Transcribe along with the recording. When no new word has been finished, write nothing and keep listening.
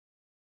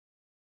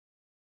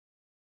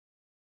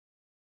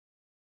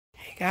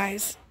Hey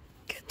guys,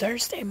 good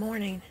Thursday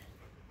morning.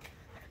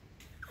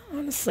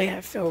 Honestly,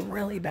 I feel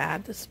really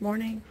bad this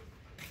morning,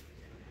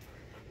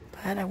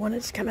 but I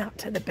wanted to come out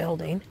to the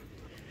building.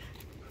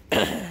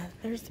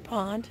 There's the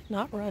pond,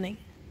 not running.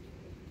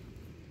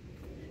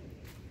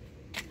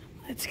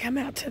 Let's come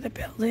out to the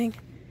building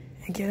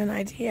and get an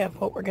idea of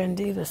what we're going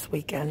to do this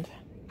weekend,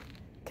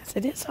 because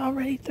it is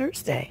already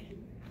Thursday.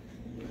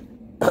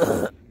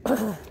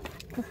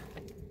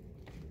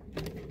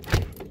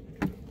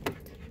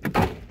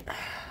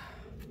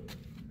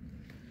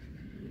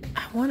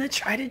 I want to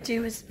try to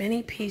do as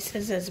many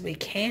pieces as we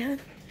can,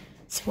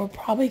 so we're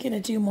probably going to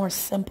do more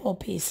simple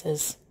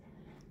pieces.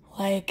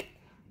 Like,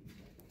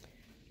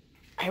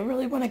 I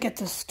really want to get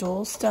the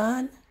stools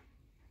done.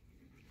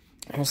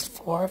 There's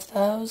 4 of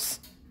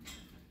those.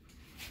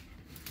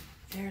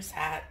 There's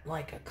that,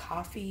 like a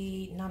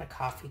coffee, not a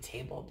coffee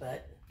table,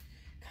 but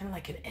kind of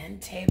like an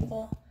end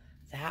table.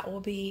 That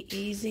will be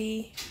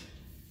easy.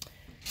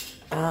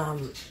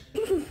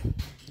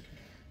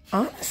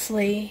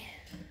 Honestly,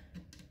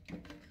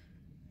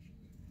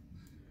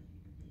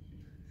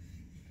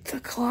 the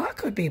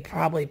clock would be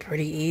probably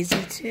pretty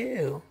easy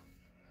too,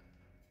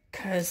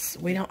 because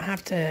we don't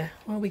have to,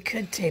 well, we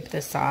could tape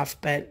this off,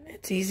 but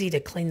it's easy to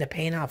clean the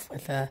paint off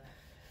with a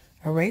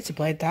razor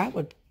blade. That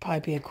would probably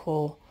be a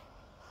cool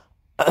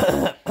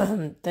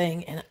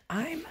thing. And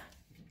I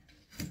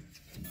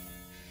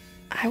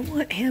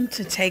want him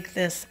to take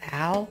this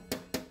out,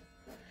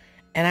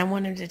 and I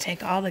want him to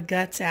take all the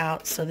guts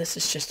out, so this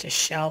is just a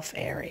shelf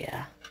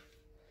area.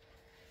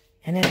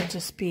 And it'll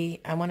just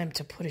be, I want him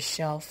to put a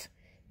shelf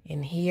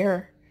in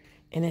here,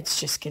 and it's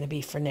just going to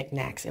be for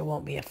knickknacks. It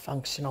won't be a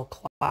functional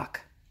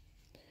clock.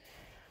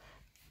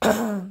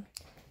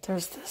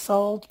 There's this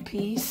old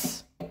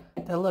piece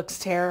that looks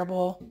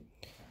terrible.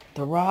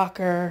 The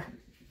rocker.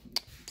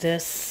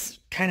 This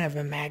kind of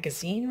a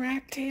magazine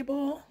rack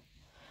table.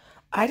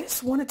 I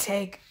just want to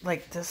take,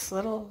 like, this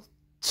little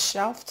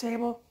shelf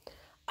table.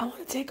 I want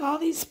to take all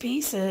these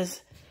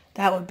pieces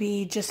that would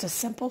be just a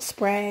simple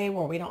spray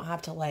where we don't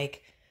have to,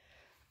 like,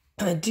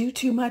 do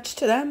too much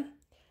to them,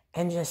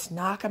 and just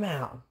knock them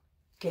out.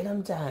 Get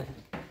them done.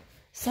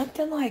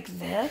 Something like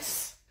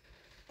this,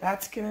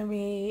 that's going to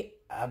be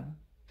a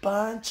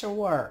bunch of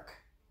work.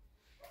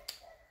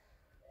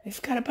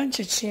 We've got a bunch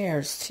of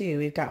chairs, too.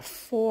 We've got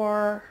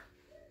 4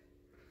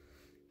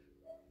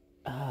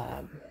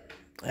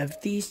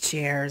 of these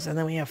chairs, and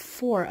then we have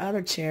 4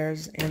 other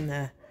chairs in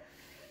the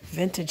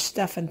vintage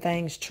Stuff and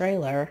Things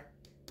trailer.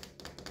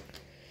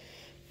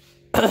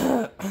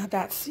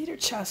 That cedar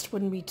chest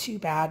wouldn't be too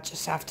bad,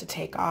 just have to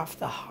take off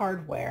the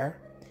hardware.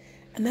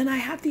 And then I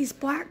have these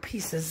black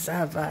pieces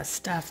of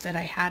stuff that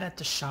I had at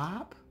the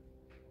shop.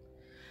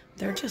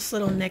 They're just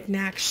little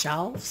knick-knack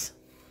shelves,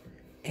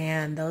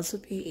 and those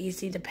would be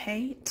easy to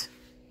paint.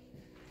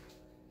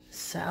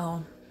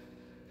 So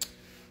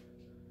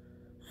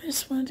I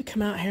just wanted to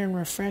come out here and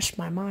refresh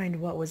my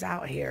mind what was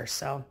out here.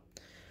 So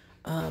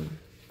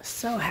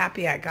so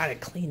happy I got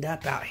it cleaned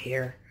up out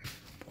here.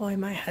 Boy,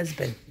 my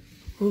husband,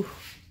 ooh,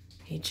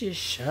 he just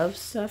shoves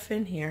stuff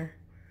in here.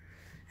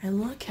 And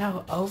look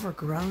how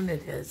overgrown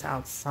it is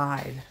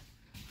outside.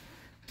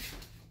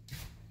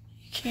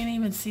 You can't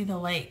even see the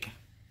lake.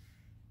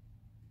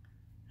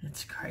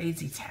 It's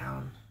crazy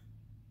town.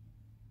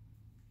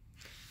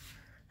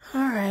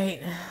 All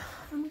right,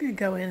 I'm going to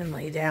go in and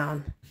lay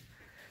down.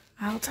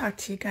 I'll talk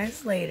to you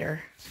guys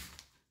later.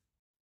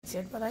 I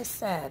did what I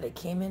said. I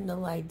came in to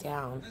lie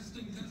down.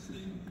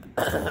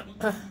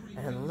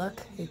 And look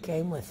who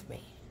came with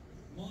me.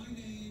 My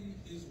name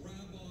is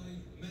Rabbi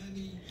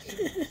Manny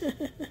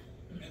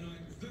and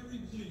I'm very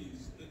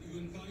pleased that you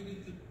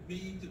invited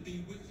me to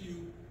be with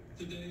you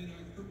today, and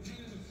I've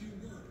prepared a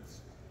few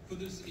words for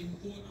this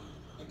important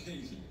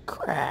occasion.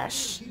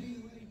 Crash.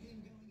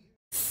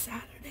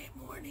 Saturday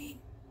morning,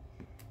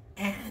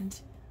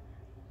 and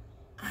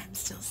I'm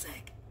still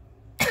sick.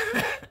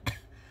 I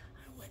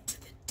went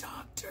to the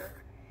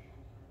doctor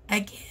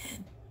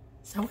again.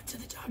 So I went to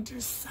the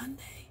doctor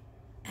Sunday,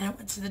 and I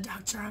went to the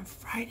doctor on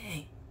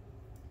Friday.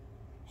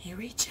 He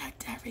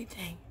rechecked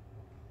everything.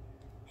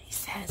 He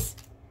says,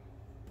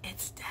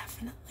 it's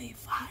definitely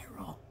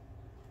viral.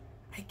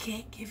 I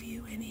can't give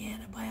you any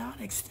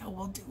antibiotics that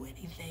will do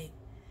anything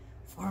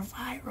for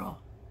viral.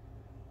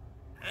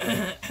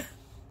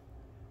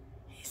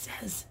 He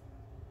says,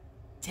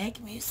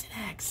 take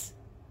Mucinex,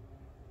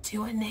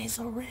 do a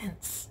nasal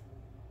rinse,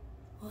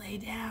 lay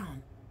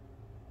down.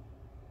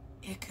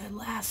 It could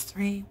last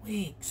 3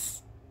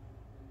 weeks.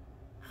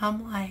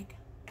 I'm like,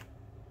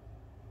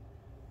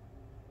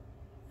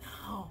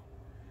 no,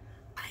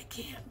 I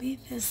can't be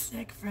this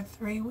sick for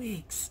 3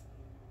 weeks.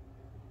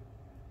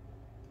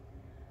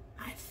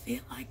 I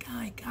feel like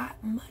I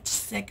got much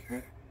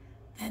sicker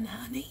than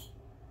honey.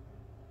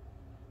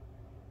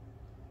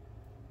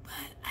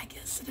 But I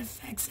guess it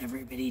affects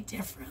everybody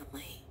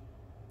differently.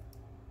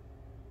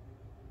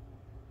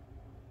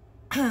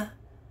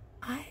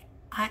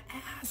 I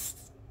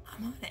asked,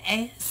 I'm on the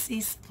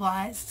ASC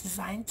Supplies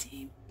design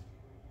team.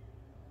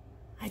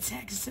 I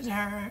texted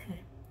her and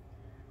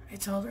I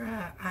told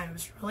her I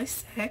was really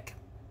sick.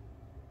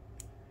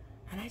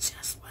 and I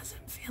just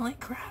wasn't feeling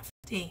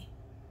crafty.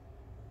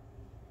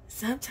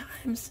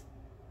 Sometimes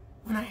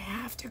when I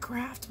have to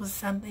craft with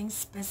something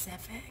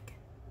specific,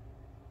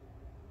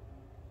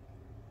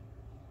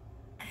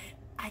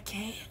 I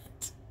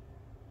can't,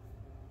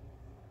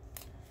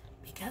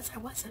 because I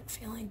wasn't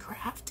feeling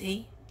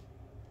crafty.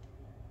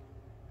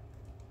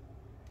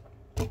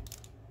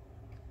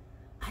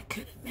 I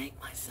couldn't make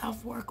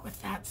myself work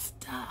with that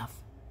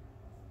stuff.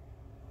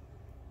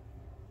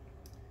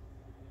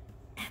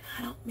 And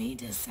I don't mean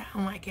to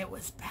sound like it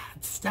was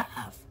bad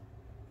stuff.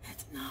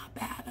 It's not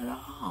bad at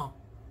all.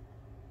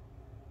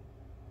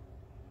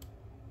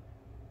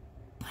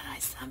 But I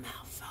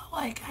somehow felt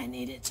like I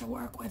needed to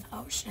work with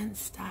ocean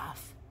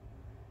stuff.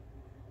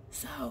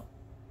 So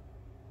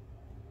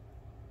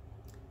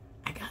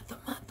I got the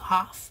month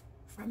off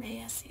from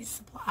ASC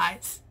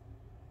Supplies,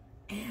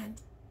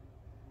 and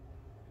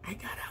I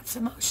got out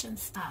some ocean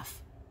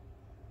stuff.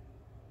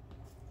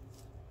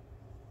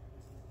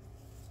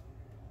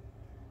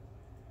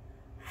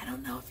 I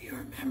don't know if you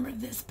remember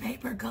this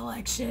paper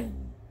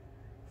collection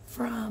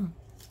from,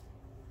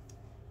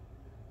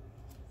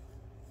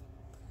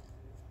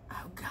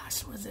 oh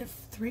gosh, was it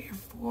 3 or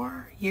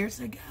 4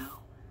 years ago?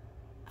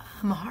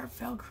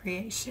 Heartfelt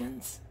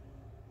Creations.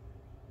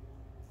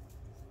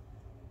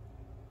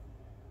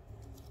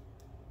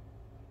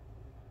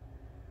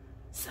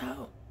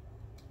 So,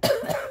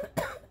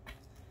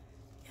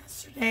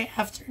 yesterday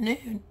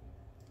afternoon,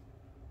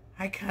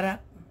 I cut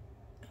up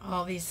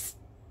all these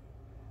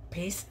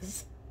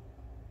pieces,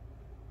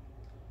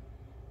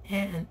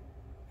 and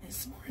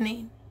this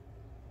morning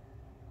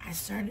I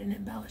started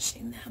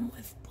embellishing them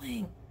with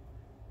bling.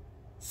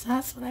 So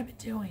that's what I've been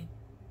doing.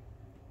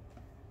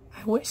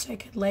 I wish I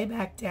could lay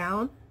back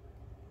down,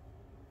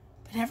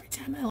 but every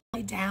time I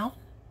lay down,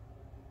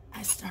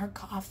 I start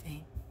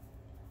coughing.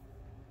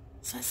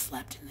 So I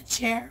slept in the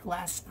chair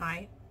last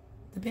night,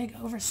 the big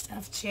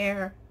overstuffed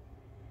chair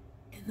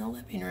in the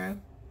living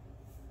room.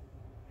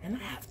 And I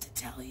have to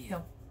tell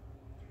you,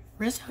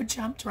 Rizzo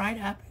jumped right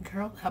up and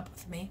curled up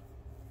with me.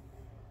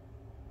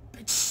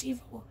 But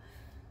Shiva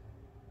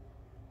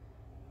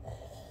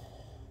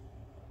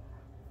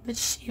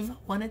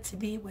wanted to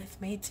be with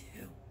me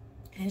too,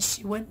 and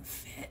she wouldn't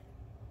fit.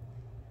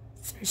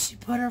 So she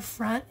put her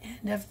front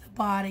end of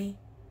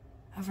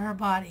her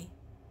body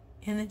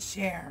in the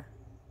chair,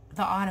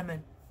 the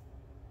ottoman,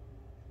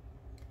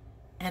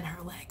 and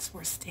her legs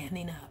were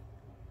standing up,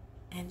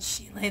 and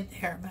she laid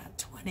there about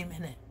 20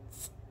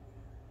 minutes.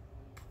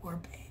 Poor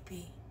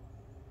baby.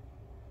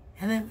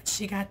 And then when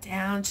she got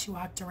down, she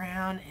walked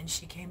around and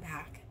she came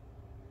back.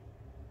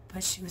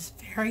 But she was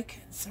very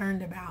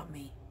concerned about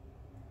me.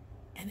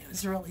 And it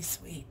was really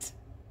sweet,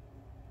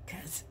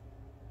 because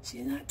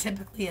she's not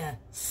typically a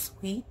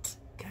sweet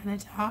kind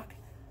of dog,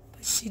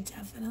 but she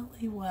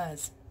definitely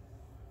was.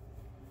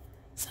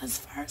 So as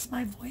far as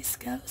my voice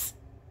goes,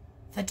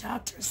 the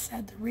doctor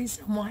said the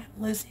reason why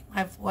I'm losing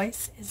my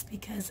voice is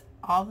because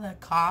all the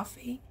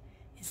coffee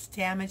is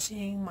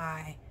damaging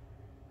my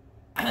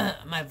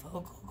my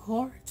vocal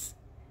cords,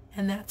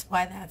 and that's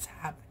why that's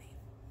happening.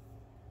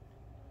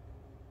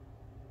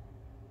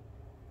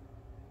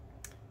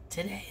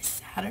 Today is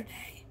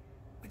Saturday,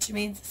 which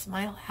means it's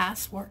my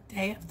last work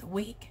day of the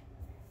week,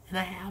 and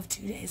I have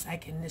 2 days I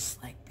can just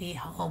be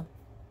home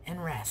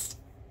and rest.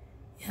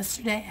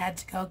 Yesterday I had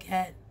to go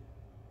get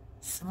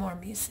some more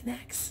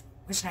Mucinex,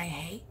 which I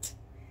hate,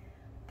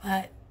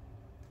 but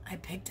I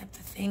picked up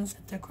the things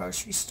at the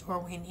grocery store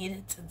we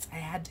needed since I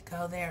had to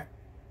go there.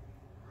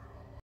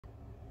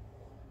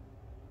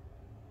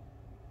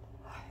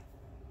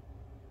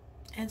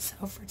 And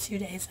so for 2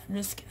 days, I'm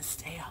just going to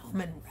stay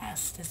home and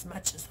rest as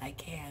much as I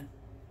can.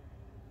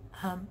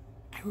 I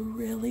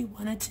really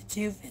wanted to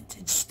do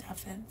vintage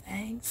stuff in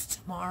Thangs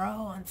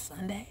tomorrow on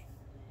Sunday.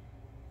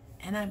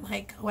 And I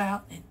might go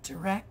out and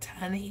direct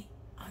Honey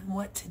on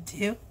what to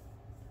do.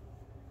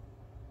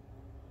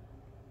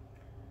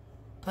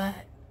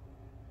 But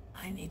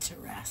I need to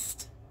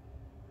rest,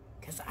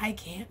 because I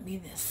can't be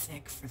this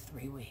sick for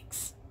 3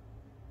 weeks.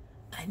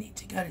 I need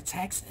to go to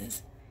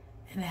Texas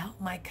and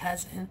help my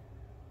cousin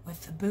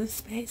with the booth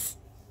space,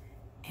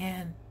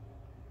 and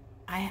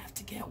I have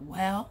to get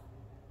well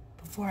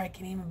before I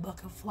can even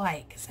book a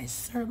flight, because I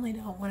certainly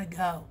don't want to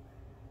go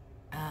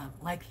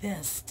like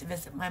this to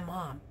visit my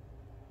mom.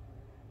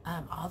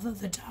 Although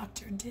the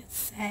doctor did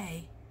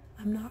say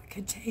I'm not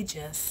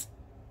contagious,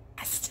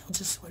 I still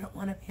just wouldn't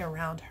want to be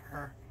around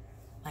her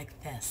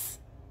like this.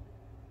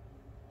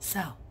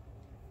 So,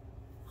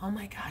 oh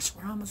my gosh,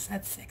 we're almost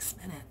at 6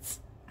 minutes.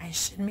 I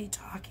shouldn't be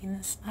talking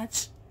this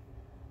much.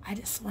 I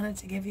just wanted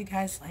to give you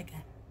guys a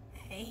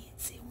hey,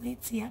 it's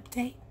the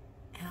update,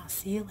 and I'll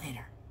see you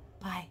later.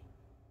 Bye.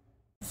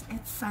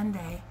 It's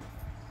Sunday.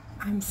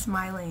 I'm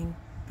smiling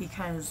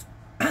because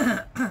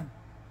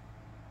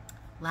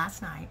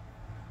last night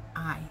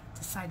I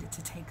decided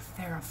to take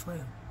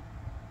Theraflu.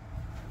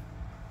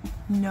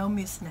 No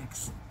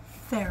Mucinex,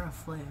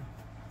 Theraflu,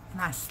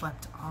 and I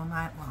slept all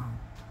night long.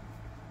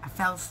 I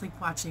fell asleep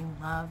watching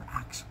Love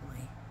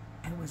Actually.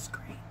 It was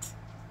great.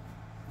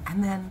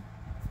 And then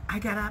I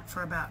got up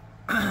for about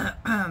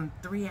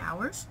 3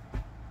 hours.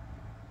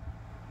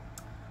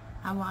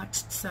 I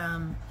watched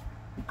some,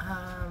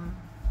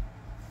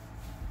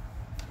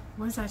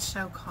 what is that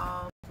show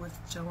called with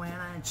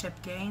Joanna and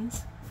Chip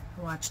Gaines?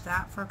 I watched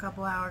that for a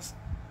couple hours.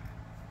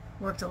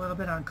 Worked a little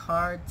bit on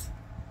cards.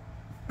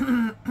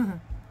 And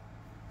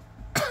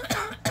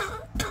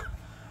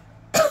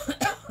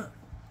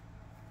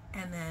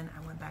then I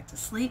went back to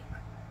sleep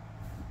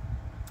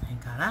and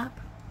got up.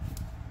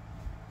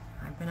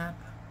 I've been up,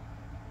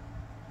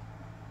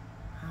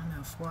 I don't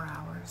know, 4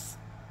 hours,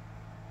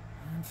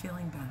 and I'm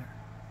feeling better.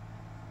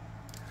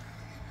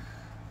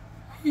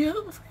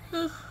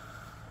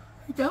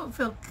 I don't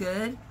feel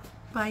good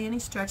by any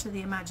stretch of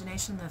the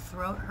imagination. The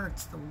throat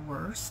hurts the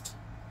worst,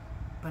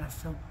 but I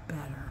feel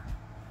better.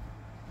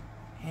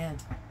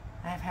 And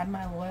I've had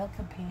my loyal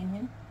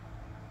companion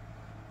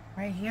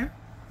right here.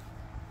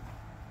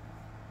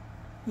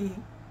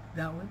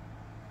 That one.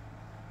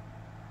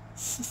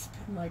 She's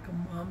been like a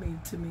mommy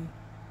to me,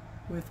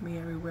 with me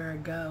everywhere I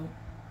go.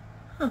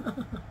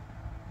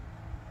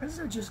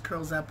 Rizzo just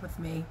curls up with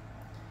me.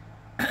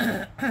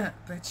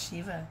 But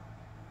Shiva,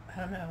 I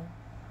don't know.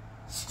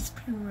 She's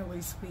been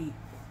really sweet.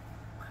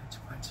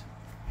 Watch.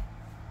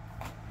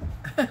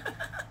 Let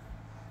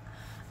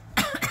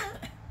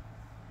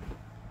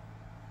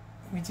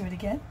me do it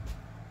again?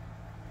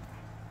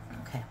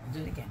 Okay, we'll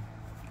do it again.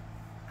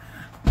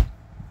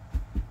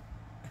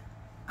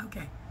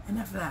 Okay,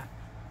 enough of that.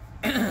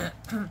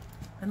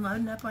 Been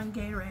loading up on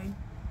Gatorade.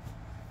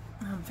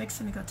 I'm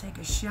fixing to go take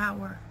a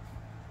shower.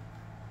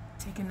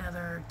 Take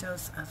another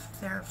dose of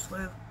Thera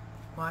flu.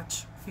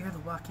 Watch Fear the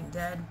Walking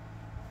Dead.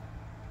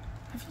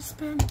 I've just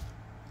been,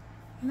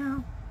 you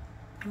know,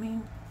 I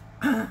mean,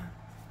 I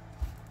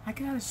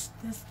got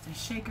the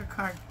shaker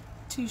card,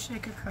 2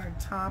 shaker card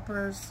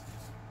toppers.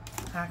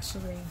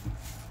 Actually,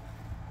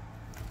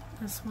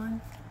 this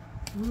one.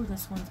 Ooh,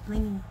 this one's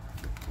blingy.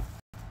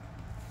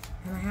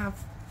 And I have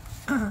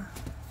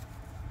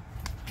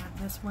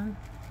this one.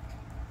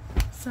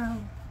 So,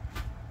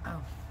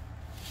 oh,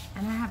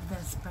 and I have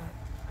this, but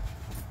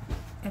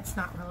it's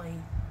not really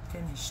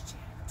finished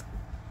yet.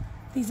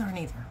 These aren't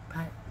either,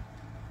 but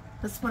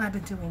that's what I've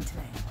been doing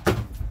today.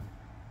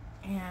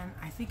 And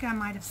I think I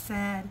might have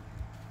said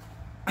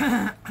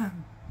I've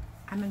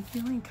been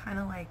feeling kind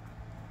of like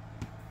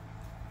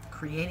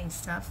creating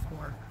stuff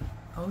for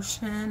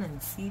ocean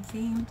and sea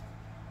themed,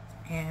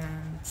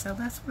 and so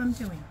that's what I'm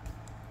doing.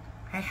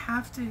 I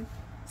have to,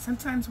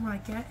 sometimes when I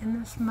get in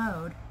this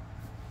mode,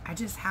 I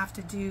just have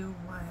to do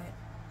what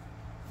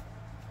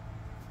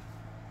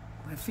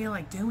I feel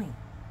like doing.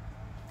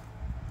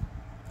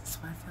 That's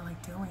what I feel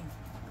like doing.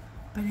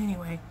 But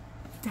anyway,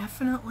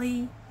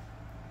 definitely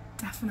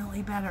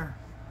better.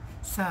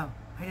 So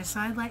I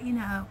decided to let you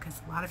know,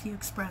 because a lot of you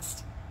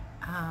expressed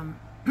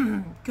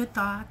good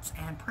thoughts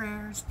and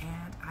prayers,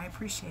 and I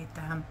appreciate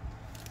them.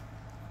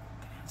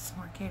 I'm gonna have some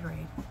more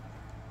Gatorade.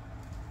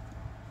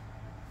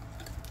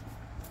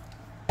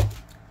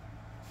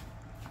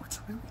 What's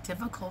really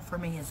difficult for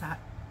me is that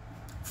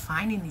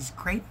finding these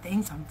great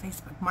things on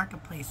Facebook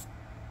Marketplace,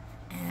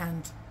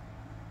 and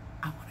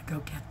I want to go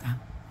get them,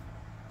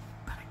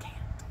 but I can't.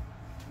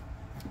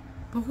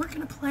 But we're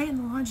going to play in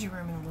the laundry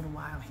room in a little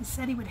while. He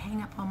said he would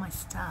hang up all my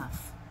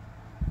stuff,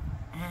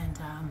 and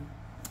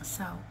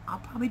so I'll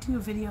probably do a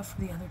video for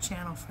the other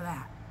channel for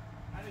that.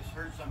 I just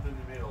heard something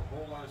that made a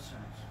whole lot of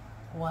sense.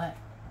 What?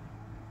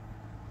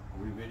 Are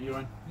we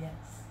videoing? Yes.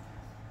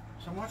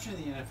 So I'm watching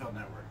the NFL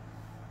Network.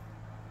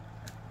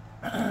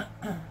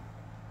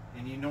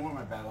 And you know what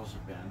my battles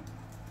have been,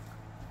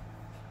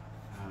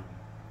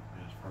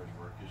 as far as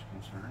work is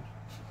concerned.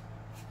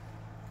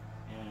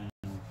 And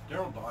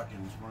Daryl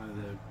Dawkins, one of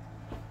the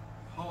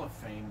Hall of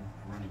Fame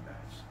running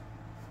backs,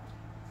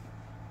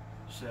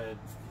 said,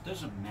 it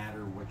doesn't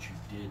matter what you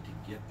did to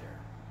get there.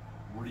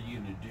 What are you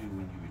going to do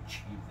when you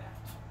achieve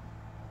that?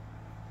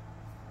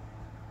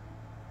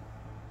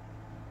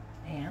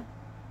 And?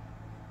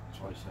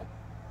 That's what I said.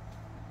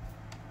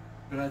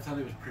 But I thought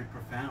it was pretty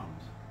profound.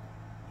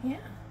 Yeah.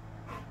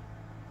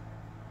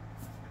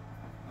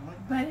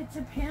 But it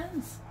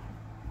depends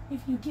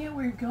if you get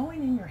where you're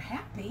going and you're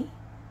happy,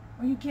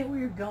 or you get where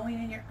you're going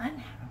and you're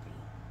unhappy.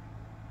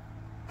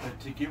 But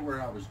to get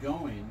where I was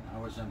going, I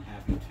was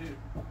unhappy too.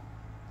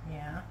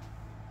 Yeah.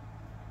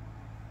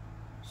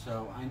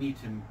 So I need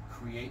to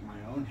create my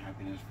own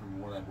happiness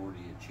from what I've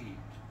already achieved.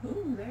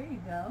 Ooh, there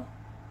you go.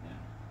 Yeah.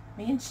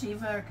 Me and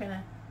Shiva are going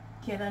to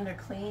get under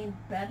clean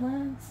bed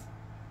lines,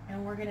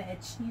 and we're going to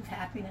achieve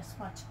happiness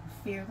watching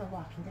Fear the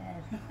Walking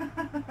Dead.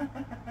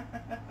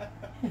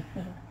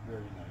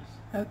 Very nice.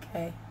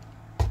 Okay.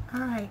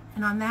 All right.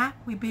 And on that,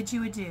 we bid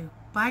you adieu.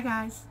 Bye,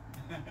 guys.